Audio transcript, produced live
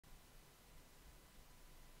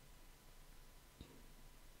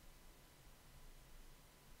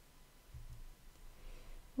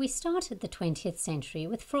We started the 20th century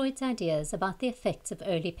with Freud's ideas about the effects of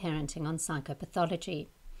early parenting on psychopathology.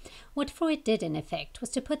 What Freud did, in effect, was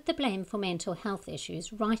to put the blame for mental health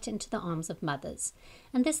issues right into the arms of mothers,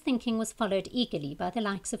 and this thinking was followed eagerly by the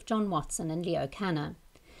likes of John Watson and Leo Kanner.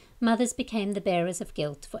 Mothers became the bearers of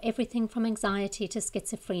guilt for everything from anxiety to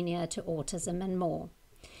schizophrenia to autism and more.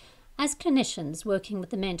 As clinicians working with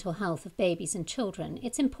the mental health of babies and children,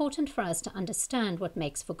 it's important for us to understand what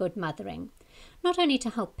makes for good mothering, not only to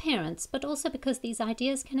help parents, but also because these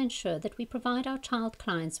ideas can ensure that we provide our child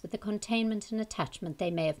clients with the containment and attachment they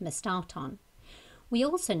may have missed out on. We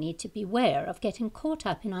also need to beware of getting caught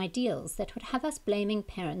up in ideals that would have us blaming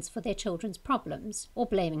parents for their children's problems, or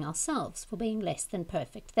blaming ourselves for being less than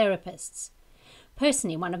perfect therapists.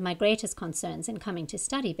 Personally, one of my greatest concerns in coming to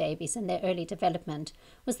study babies in their early development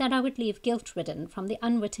was that I would leave guilt-ridden from the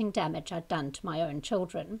unwitting damage I'd done to my own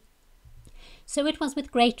children. So it was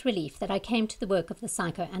with great relief that I came to the work of the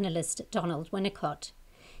psychoanalyst Donald Winnicott.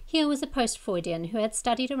 Here was a post-Freudian who had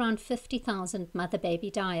studied around 50,000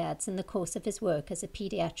 mother-baby dyads in the course of his work as a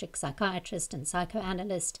pediatric psychiatrist and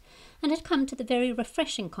psychoanalyst, and had come to the very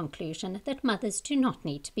refreshing conclusion that mothers do not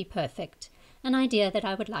need to be perfect, an idea that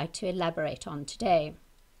I would like to elaborate on today.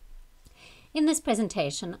 In this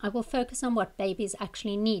presentation, I will focus on what babies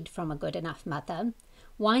actually need from a good enough mother,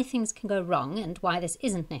 why things can go wrong and why this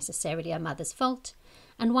isn't necessarily a mother's fault,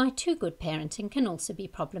 and why too good parenting can also be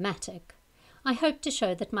problematic. I hope to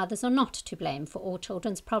show that mothers are not to blame for all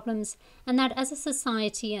children's problems, and that as a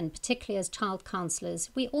society, and particularly as child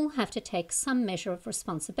counsellors, we all have to take some measure of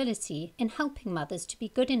responsibility in helping mothers to be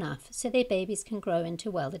good enough so their babies can grow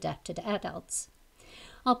into well-adapted adults.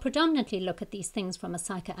 I'll predominantly look at these things from a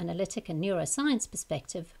psychoanalytic and neuroscience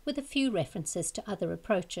perspective, with a few references to other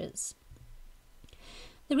approaches.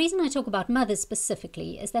 The reason I talk about mothers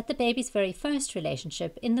specifically is that the baby's very first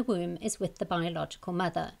relationship in the womb is with the biological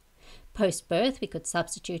mother. Post-birth, we could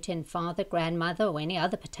substitute in father, grandmother, or any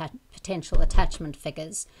other potential attachment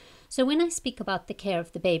figures. So when I speak about the care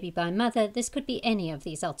of the baby by mother, this could be any of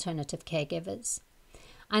these alternative caregivers.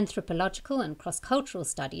 Anthropological and cross-cultural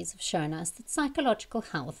studies have shown us that psychological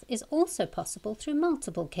health is also possible through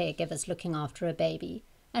multiple caregivers looking after a baby,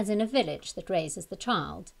 as in a village that raises the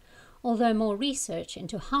child, although more research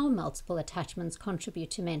into how multiple attachments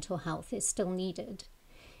contribute to mental health is still needed.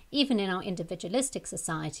 Even in our individualistic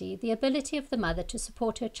society, the ability of the mother to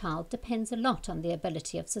support her child depends a lot on the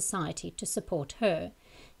ability of society to support her,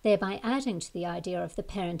 thereby adding to the idea of the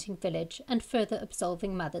parenting village and further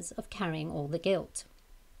absolving mothers of carrying all the guilt.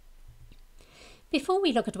 Before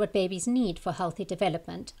we look at what babies need for healthy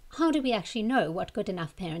development, how do we actually know what good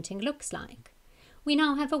enough parenting looks like? We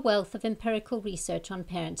now have a wealth of empirical research on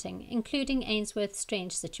parenting, including Ainsworth's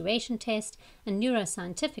strange situation test and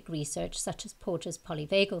neuroscientific research such as Porges'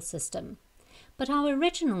 polyvagal system. But our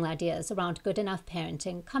original ideas around good enough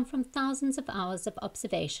parenting come from thousands of hours of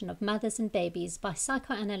observation of mothers and babies by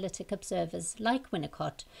psychoanalytic observers like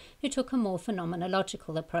Winnicott, who took a more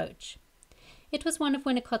phenomenological approach. It was one of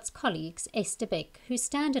Winnicott's colleagues, Esther Bick, who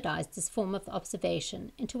standardized this form of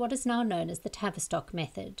observation into what is now known as the Tavistock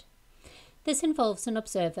method. This involves an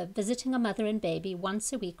observer visiting a mother and baby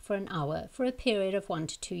once a week for an hour for a period of 1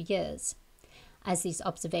 to 2 years. As these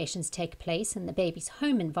observations take place in the baby's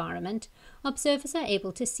home environment, observers are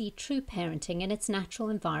able to see true parenting in its natural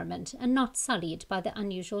environment and not sullied by the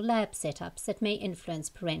unusual lab setups that may influence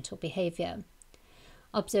parental behavior.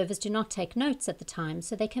 Observers do not take notes at the time,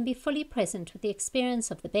 so they can be fully present with the experience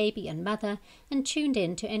of the baby and mother and tuned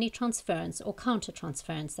in to any transference or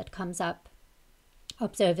counter-transference that comes up.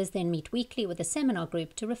 Observers then meet weekly with a seminar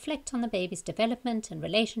group to reflect on the baby's development and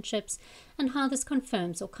relationships and how this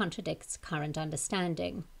confirms or contradicts current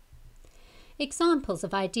understanding. Examples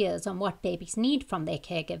of ideas on what babies need from their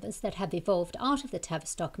caregivers that have evolved out of the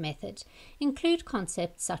Tavistock method include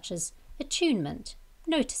concepts such as attunement,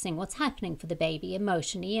 noticing what's happening for the baby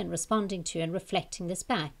emotionally and responding to and reflecting this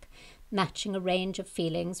back, matching a range of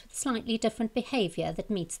feelings with slightly different behavior that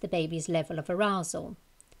meets the baby's level of arousal.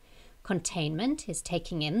 Containment is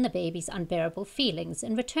taking in the baby's unbearable feelings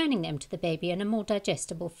and returning them to the baby in a more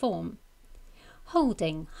digestible form.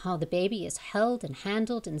 Holding, how the baby is held and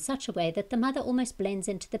handled in such a way that the mother almost blends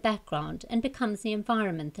into the background and becomes the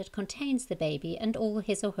environment that contains the baby and all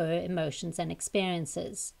his or her emotions and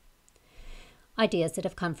experiences. Ideas that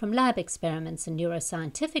have come from lab experiments and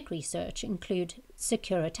neuroscientific research include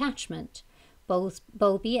secure attachment,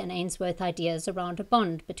 Bowlby and Ainsworth ideas around a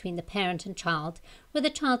bond between the parent and child, where the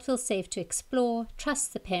child feels safe to explore, trusts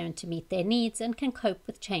the parent to meet their needs, and can cope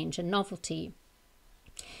with change and novelty.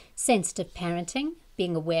 Sensitive parenting,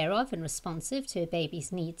 being aware of and responsive to a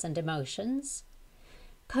baby's needs and emotions.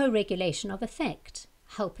 Co-regulation of affect,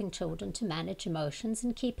 helping children to manage emotions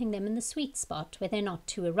and keeping them in the sweet spot where they're not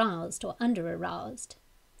too aroused or under-aroused.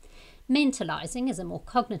 Mentalizing is a more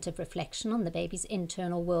cognitive reflection on the baby's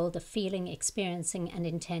internal world of feeling, experiencing, and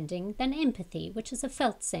intending than empathy, which is a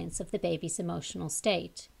felt sense of the baby's emotional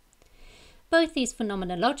state. Both these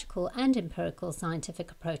phenomenological and empirical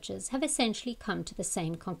scientific approaches have essentially come to the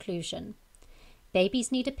same conclusion.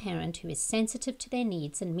 Babies need a parent who is sensitive to their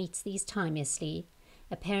needs and meets these timelessly,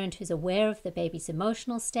 a parent who's aware of the baby's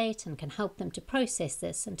emotional state and can help them to process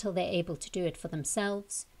this until they're able to do it for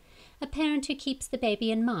themselves, a parent who keeps the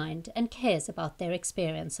baby in mind and cares about their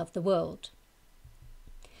experience of the world.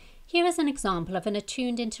 Here is an example of an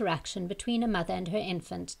attuned interaction between a mother and her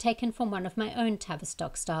infant taken from one of my own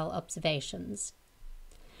Tavistock-style observations.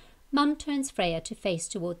 Mum turns Freya to face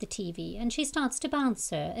toward the TV and she starts to bounce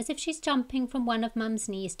her as if she's jumping from one of Mum's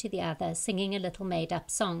knees to the other, singing a little made-up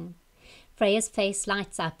song. Freya's face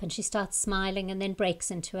lights up and she starts smiling and then breaks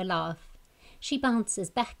into a laugh. She bounces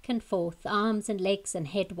back and forth, arms and legs and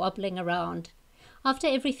head wobbling around. After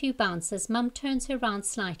every few bounces, Mum turns her round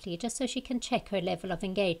slightly just so she can check her level of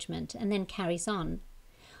engagement and then carries on.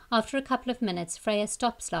 After a couple of minutes, Freya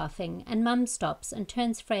stops laughing and Mum stops and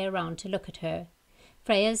turns Freya round to look at her.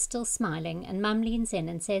 Freya is still smiling and Mum leans in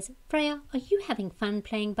and says, "Freya, are you having fun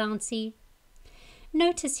playing bouncy?"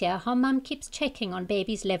 Notice here how Mum keeps checking on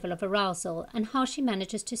baby's level of arousal and how she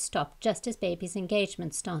manages to stop just as baby's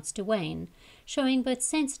engagement starts to wane, showing both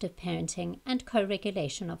sensitive parenting and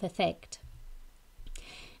co-regulation of affect.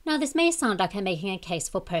 Now, this may sound like I'm making a case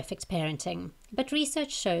for perfect parenting, but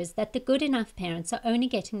research shows that the good enough parents are only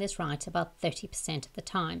getting this right about 30% of the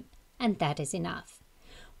time, and that is enough.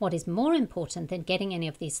 What is more important than getting any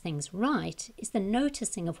of these things right is the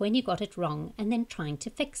noticing of when you got it wrong and then trying to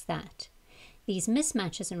fix that. These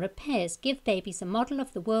mismatches and repairs give babies a model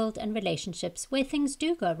of the world and relationships where things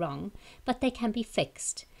do go wrong, but they can be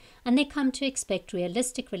fixed, and they come to expect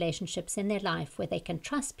realistic relationships in their life where they can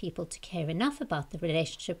trust people to care enough about the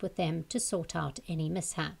relationship with them to sort out any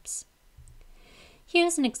mishaps.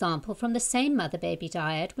 Here's an example from the same mother-baby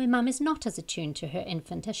dyad where Mum is not as attuned to her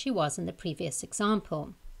infant as she was in the previous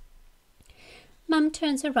example. Mum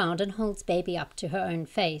turns around and holds baby up to her own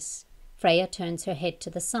face. Freya turns her head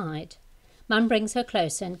to the side. Mum brings her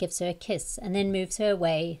closer and gives her a kiss, and then moves her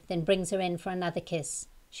away, then brings her in for another kiss.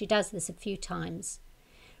 She does this a few times.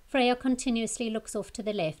 Freya continuously looks off to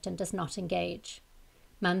the left and does not engage.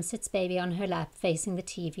 Mum sits baby on her lap facing the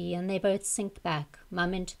TV, and they both sink back,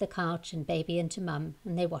 Mum into the couch and baby into Mum,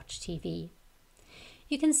 and they watch TV.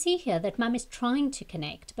 You can see here that Mum is trying to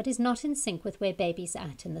connect, but is not in sync with where baby's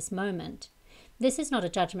at in this moment. This is not a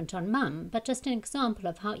judgment on Mum, but just an example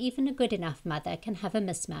of how even a good enough mother can have a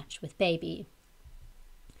mismatch with baby.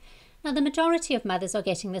 Now, the majority of mothers are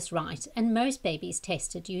getting this right, and most babies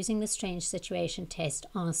tested using the Strange Situation test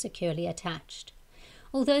are securely attached.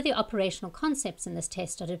 Although the operational concepts in this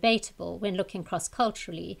test are debatable when looking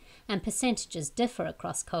cross-culturally and percentages differ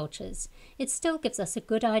across cultures, it still gives us a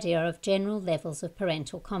good idea of general levels of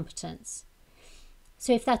parental competence.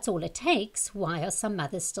 So if that's all it takes, why are some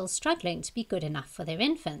mothers still struggling to be good enough for their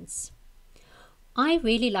infants? I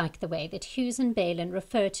really like the way that Hughes and Balin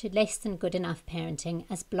refer to less than good enough parenting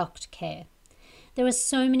as blocked care. There are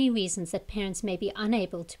so many reasons that parents may be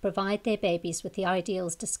unable to provide their babies with the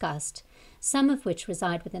ideals discussed, some of which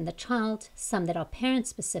reside within the child, some that are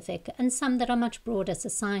parent-specific, and some that are much broader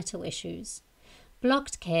societal issues.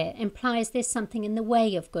 Blocked care implies there's something in the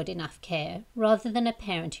way of good enough care, rather than a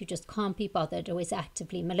parent who just can't be bothered or is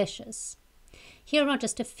actively malicious. Here are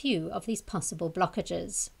just a few of these possible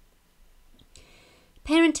blockages.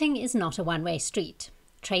 Parenting is not a one-way street.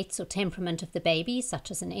 Traits or temperament of the baby,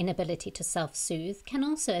 such as an inability to self-soothe, can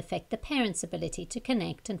also affect the parent's ability to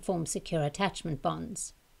connect and form secure attachment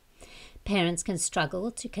bonds. Parents can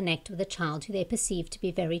struggle to connect with a child who they perceive to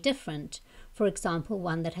be very different, for example,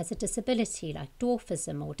 one that has a disability like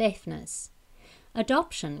dwarfism or deafness.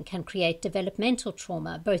 Adoption can create developmental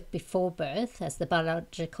trauma both before birth, as the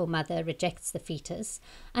biological mother rejects the fetus,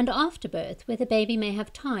 and after birth, where the baby may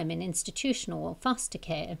have time in institutional or foster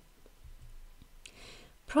care.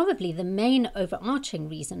 Probably the main overarching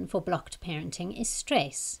reason for blocked parenting is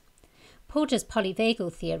stress. Porges'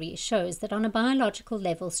 polyvagal theory shows that on a biological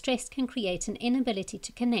level, stress can create an inability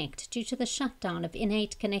to connect due to the shutdown of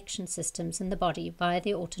innate connection systems in the body via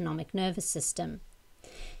the autonomic nervous system.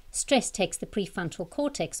 Stress takes the prefrontal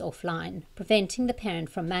cortex offline, preventing the parent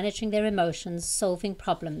from managing their emotions, solving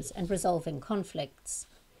problems, and resolving conflicts.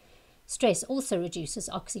 Stress also reduces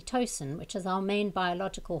oxytocin, which is our main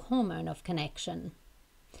biological hormone of connection.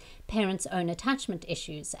 Parents' own attachment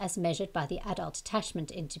issues, as measured by the adult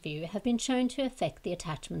attachment interview, have been shown to affect the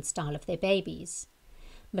attachment style of their babies.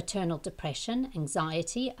 Maternal depression,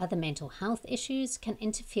 anxiety, other mental health issues can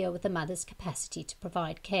interfere with the mother's capacity to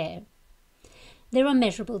provide care. There are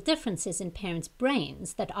measurable differences in parents'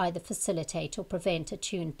 brains that either facilitate or prevent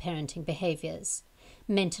attuned parenting behaviors.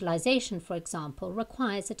 Mentalization, for example,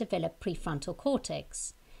 requires a developed prefrontal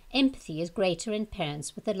cortex. Empathy is greater in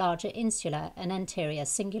parents with a larger insular and anterior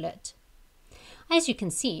cingulate. As you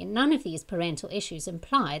can see, none of these parental issues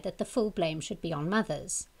imply that the full blame should be on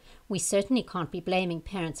mothers. We certainly can't be blaming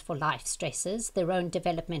parents for life stresses, their own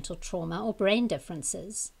developmental trauma, or brain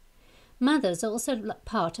differences. Mothers are also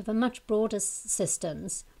part of a much broader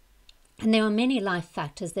systems, and there are many life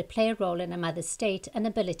factors that play a role in a mother's state and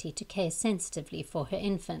ability to care sensitively for her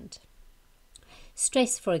infant.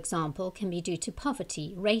 Stress, for example, can be due to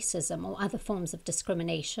poverty, racism, or other forms of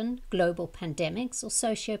discrimination, global pandemics, or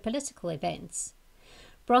socio-political events.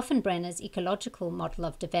 Bronfenbrenner's ecological model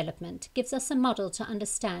of development gives us a model to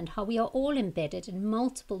understand how we are all embedded in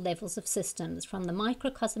multiple levels of systems, from the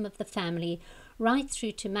microcosm of the family right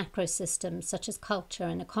through to macro systems such as culture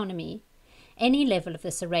and economy. Any level of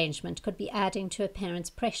this arrangement could be adding to a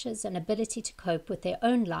parent's pressures and ability to cope with their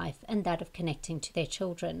own life and that of connecting to their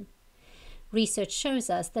children. Research shows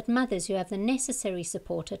us that mothers who have the necessary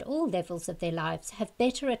support at all levels of their lives have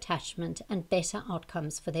better attachment and better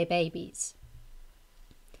outcomes for their babies.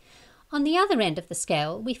 On the other end of the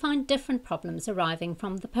scale, we find different problems arriving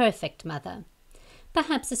from the perfect mother.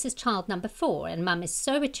 Perhaps this is child number 4, and mum is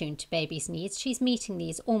so attuned to baby's needs she's meeting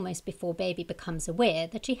these almost before baby becomes aware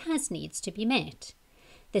that she has needs to be met.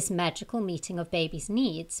 This magical meeting of baby's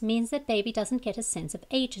needs means that baby doesn't get a sense of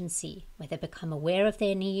agency, where they become aware of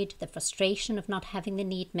their need, the frustration of not having the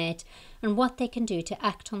need met, and what they can do to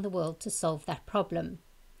act on the world to solve that problem.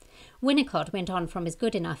 Winnicott went on from his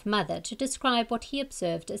good enough mother to describe what he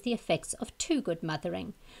observed as the effects of too good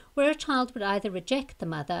mothering, where a child would either reject the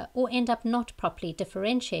mother or end up not properly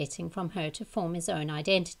differentiating from her to form his own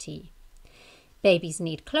identity. Babies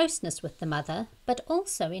need closeness with the mother, but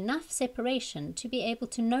also enough separation to be able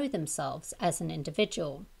to know themselves as an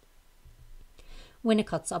individual.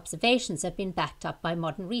 Winnicott's observations have been backed up by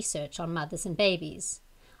modern research on mothers and babies.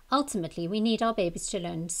 Ultimately, we need our babies to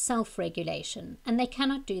learn self-regulation, and they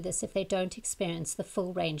cannot do this if they don't experience the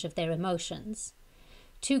full range of their emotions.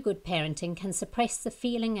 Too good parenting can suppress the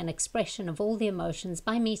feeling and expression of all the emotions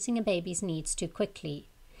by meeting a baby's needs too quickly.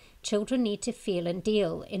 Children need to feel and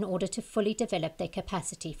deal in order to fully develop their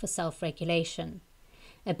capacity for self-regulation.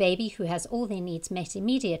 A baby who has all their needs met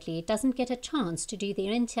immediately doesn't get a chance to do the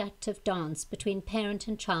interactive dance between parent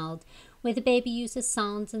and child, where the baby uses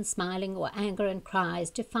sounds and smiling or anger and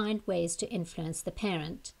cries to find ways to influence the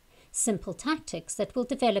parent. Simple tactics that will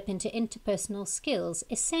develop into interpersonal skills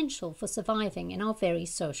essential for surviving in our very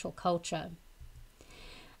social culture.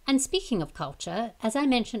 And speaking of culture, as I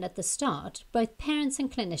mentioned at the start, both parents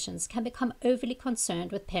and clinicians can become overly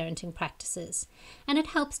concerned with parenting practices, and it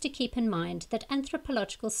helps to keep in mind that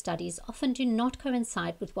anthropological studies often do not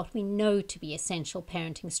coincide with what we know to be essential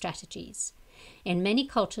parenting strategies. In many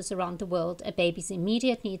cultures around the world, a baby's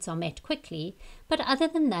immediate needs are met quickly, but other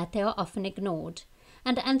than that they are often ignored,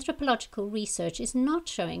 and anthropological research is not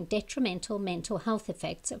showing detrimental mental health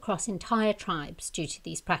effects across entire tribes due to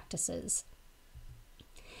these practices.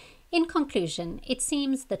 In conclusion, it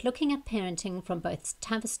seems that looking at parenting from both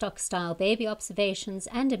Tavistock-style baby observations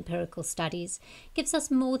and empirical studies gives us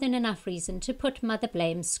more than enough reason to put mother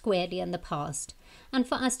blame squarely in the past, and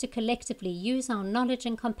for us to collectively use our knowledge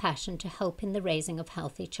and compassion to help in the raising of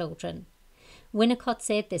healthy children. Winnicott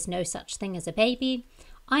said there's no such thing as a baby.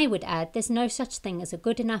 I would add there's no such thing as a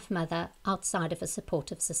good enough mother outside of a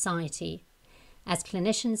supportive society. As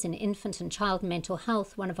clinicians in infant and child mental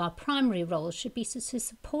health, one of our primary roles should be to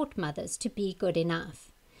support mothers to be good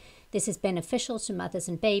enough. This is beneficial to mothers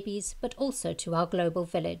and babies, but also to our global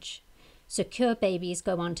village. Secure babies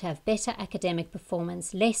go on to have better academic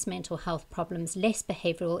performance, less mental health problems, less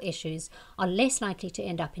behavioral issues, are less likely to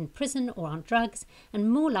end up in prison or on drugs, and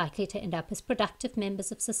more likely to end up as productive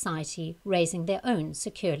members of society, raising their own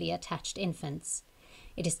securely attached infants.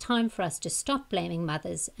 It is time for us to stop blaming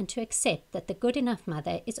mothers and to accept that the good enough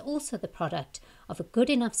mother is also the product of a good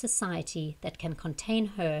enough society that can contain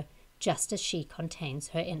her just as she contains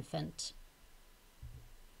her infant.